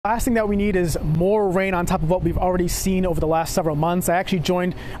Last thing that we need is more rain on top of what we've already seen over the last several months. I actually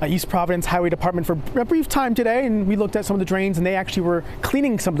joined East Providence Highway Department for a brief time today, and we looked at some of the drains, and they actually were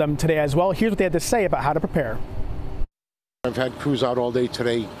cleaning some of them today as well. Here's what they had to say about how to prepare. I've had crews out all day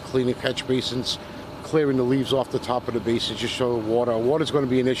today cleaning catch basins, clearing the leaves off the top of the basins just so water. Water's going to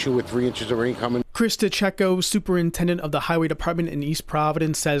be an issue with 3 inches of rain coming. Chris DeCecco, superintendent of the Highway Department in East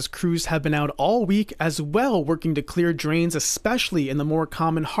Providence, says crews have been out all week as well working to clear drains, especially in the more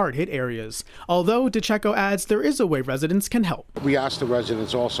common hard-hit areas. Although DeCecco adds there is a way residents can help. We asked the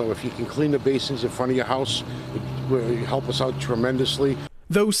residents also if you can clean the basins in front of your house, it will help us out tremendously.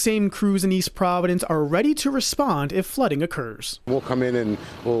 Those same crews in East Providence are ready to respond if flooding occurs. We'll come in and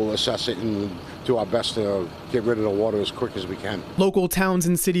we'll assess it and do our best to get rid of the water as quick as we can. Local towns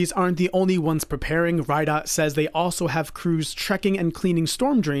and cities aren't the only ones preparing. RIDOT says they also have crews trekking and cleaning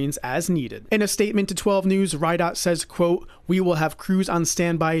storm drains as needed. In a statement to 12 News, RIDOT says, quote, "We will have crews on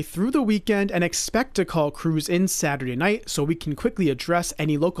standby through the weekend and expect to call crews in Saturday night so we can quickly address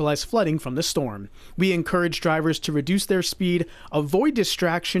any localized flooding from the storm. We encourage drivers to reduce their speed, avoid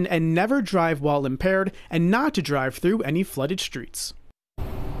distraction, and never drive while impaired, and not to drive through any flooded streets."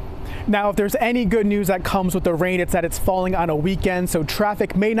 Now, if there's any good news that comes with the rain, it's that it's falling on a weekend, so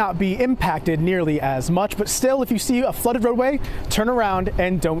traffic may not be impacted nearly as much. But still, if you see a flooded roadway, turn around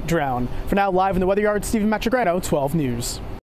and don't drown. For now, live in the weather yard, Matregrano, 12 News.